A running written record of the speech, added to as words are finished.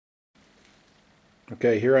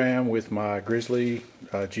Okay, here I am with my Gizzly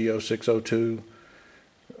G0602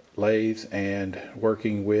 lathe and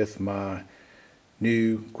working with my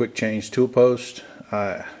new quick change tool post.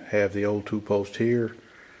 I have the old tool post here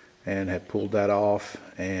and have pulled that off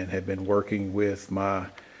and have been working with my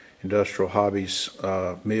Industrial Hobbies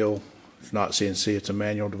Mill. It's not CNC, it's a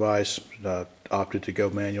manual device. Opted to go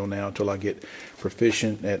manual now until I get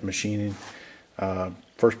proficient at machining.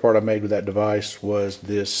 First part I made with that device was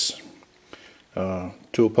this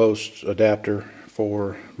tool post adapter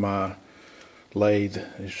for my lathe.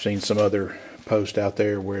 You've seen some other posts out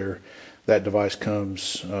there where that device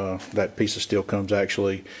comes, that piece of steel comes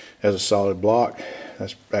actually as a solid block.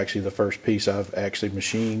 That's actually the first piece I've actually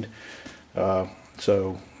machined.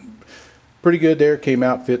 So pretty good there, came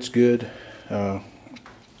out, fits good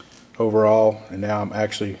overall, and now I'm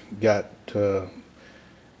actually got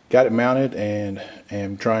it mounted and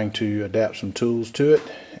am trying to adapt some tools to it,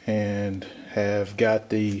 and have got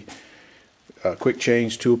the quick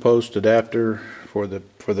change tool post adapter for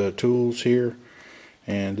the tools here.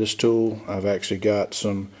 And this tool, I've actually got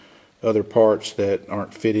some other parts that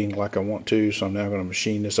aren't fitting like I want to, so I'm now going to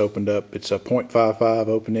machine this opened up. It's a 0.55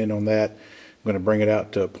 open end on that. I'm going to bring it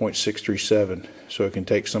out to 0.637 so it can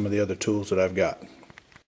take some of the other tools that I've got.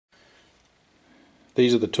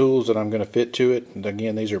 These are the tools that I'm going to fit to it, and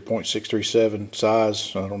again, these are 0.637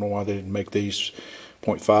 size. I don't know why they didn't make these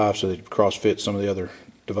 0.5 so they cross fit some of the other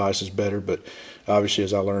devices better, but obviously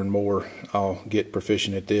as I learn more I'll get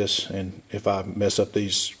proficient at this, and if I mess up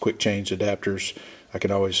these quick change adapters I can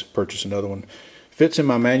always purchase another one. Fits in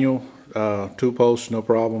my manual tool post, no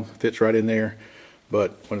problem, fits right in there,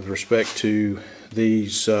 but with respect to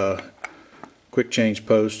these quick change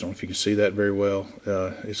posts, I don't know if you can see that very well,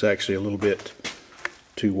 it's actually a little bit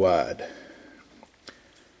too wide.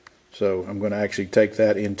 So I'm going to actually take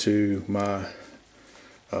that into my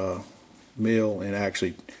mill and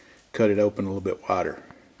actually cut it open a little bit wider.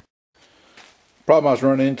 The problem I was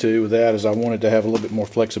running into with that is I wanted to have a little bit more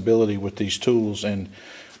flexibility with these tools and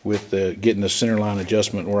with getting the center line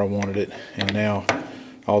adjustment where I wanted it, and now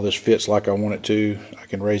all this fits like I want it to. I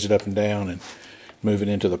can raise it up and down and move it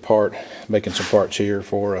into the part, making some parts here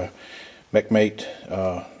for a MechMate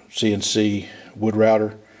CNC wood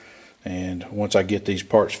router, and once I get these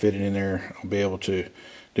parts fitted in there I'll be able to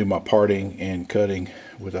do my parting and cutting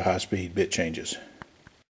with the high-speed bit changes.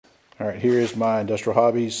 Alright, here is my Industrial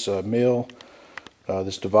Hobbies mill.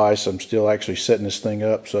 This device, I'm still actually setting this thing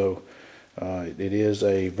up, so it is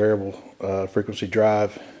a variable frequency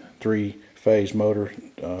drive, 3-phase motor,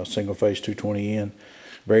 single phase 220N.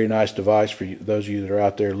 Very nice device for those of you that are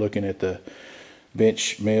out there looking at the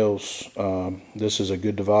bench mills. This is a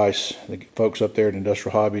good device. The folks up there at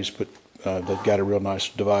Industrial Hobbies they've got a real nice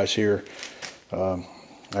device here.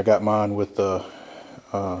 I got mine with the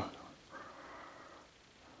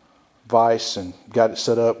vise and got it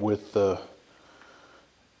set up with the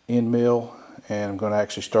end mill, and I'm going to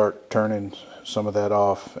actually start turning some of that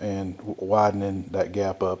off and widening that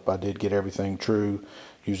gap up. I did get everything true,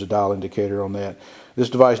 use a dial indicator on that. This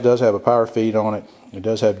device does have a power feed on it. It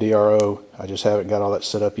does have DRO. I just haven't got all that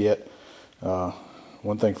set up yet.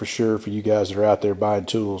 One thing for sure for you guys that are out there buying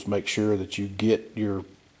tools, make sure that you get your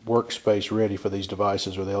workspace ready for these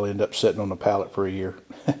devices or they'll end up sitting on the pallet for a year.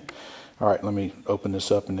 Alright, let me open this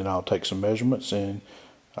up and then I'll take some measurements and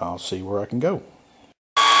I'll see where I can go.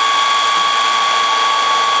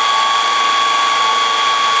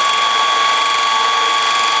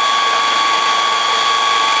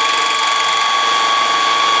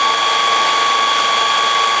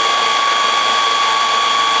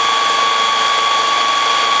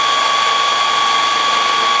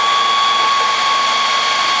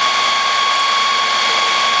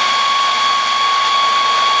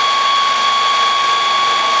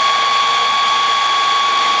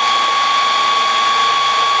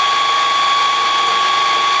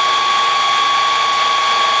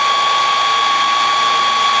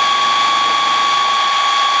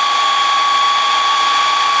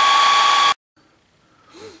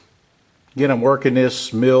 Again, I'm working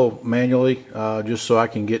this mill manually just so I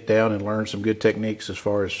can get down and learn some good techniques as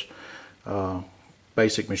far as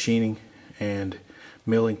basic machining and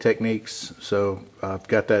milling techniques. So I've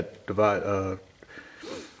got that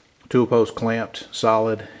tool post clamped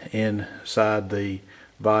solid inside the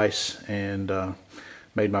vise and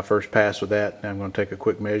made my first pass with that. Now I'm going to take a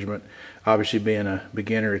quick measurement. Obviously, being a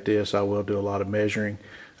beginner at this, I will do a lot of measuring.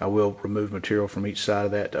 I will remove material from each side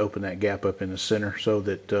of that to open that gap up in the center so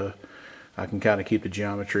that I can kind of keep the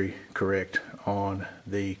geometry correct on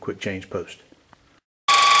the quick change post.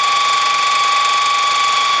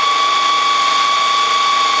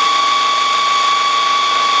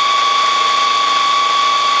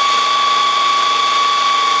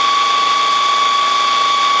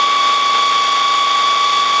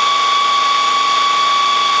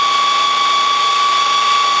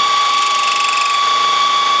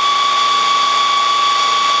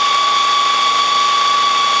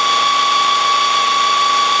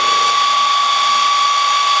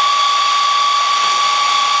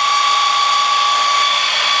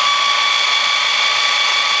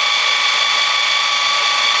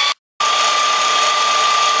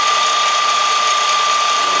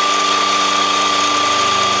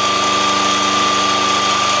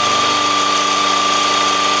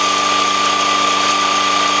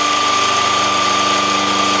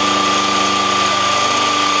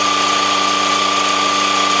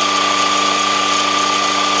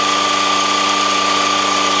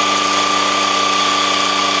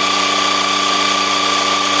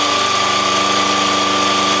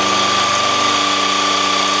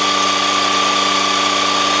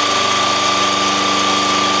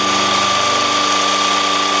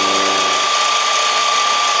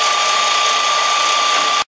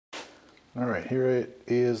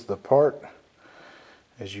 is the part.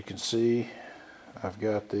 As you can see, I've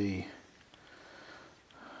got the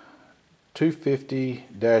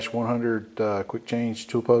 250-100 quick change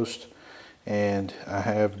tool post, and I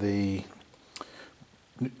have the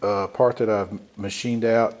part that I've machined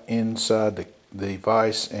out inside the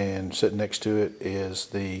vise, and sitting next to it is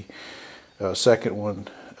the second one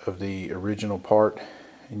of the original part.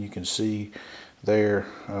 And you can see there,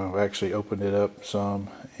 I've actually opened it up some,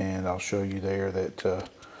 and I'll show you there that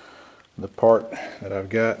the part that I've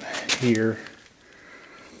got here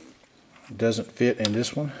doesn't fit in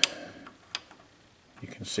this one. You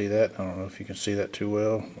can see that. I don't know if you can see that too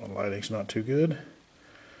well. The lighting's not too good.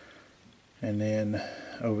 And then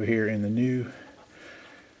over here in the new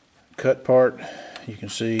cut part, you can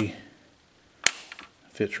see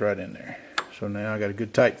fits right in there. So now I got a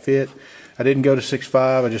good tight fit. I didn't go to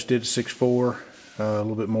 6.5, I just did 6.4, a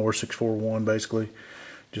little bit more, 6.41 basically,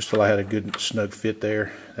 just till I had a good snug fit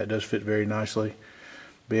there. That does fit very nicely.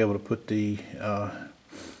 Be able to put the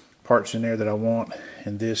parts in there that I want,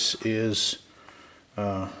 and this is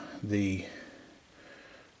the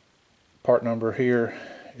part number here,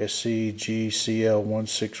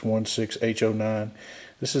 SCGCL1616H09.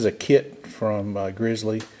 This is a kit from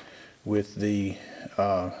Gizzly with the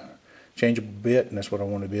changeable bit, and that's what I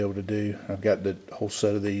want to be able to do. I've got the whole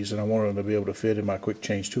set of these, and I wanted them to be able to fit in my quick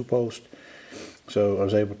change tool post. So I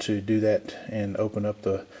was able to do that and open up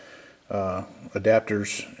the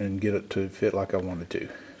adapters and get it to fit like I wanted to.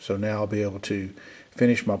 So now I'll be able to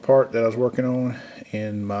finish my part that I was working on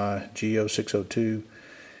in my G0602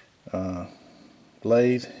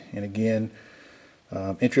 lathe. And again,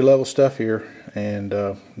 entry-level stuff here, and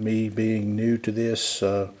me being new to this,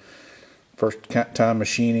 first time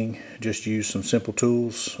machining, just use some simple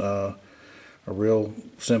tools, a real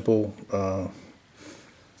simple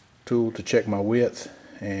tool to check my width,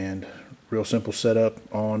 and real simple setup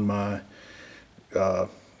on my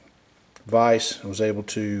vise. I was able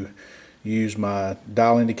to use my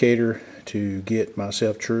dial indicator to get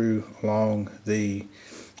myself true along the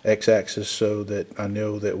x-axis so that I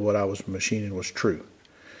know that what I was machining was true.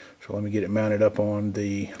 So let me get it mounted up on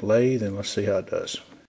the lathe and let's see how it does.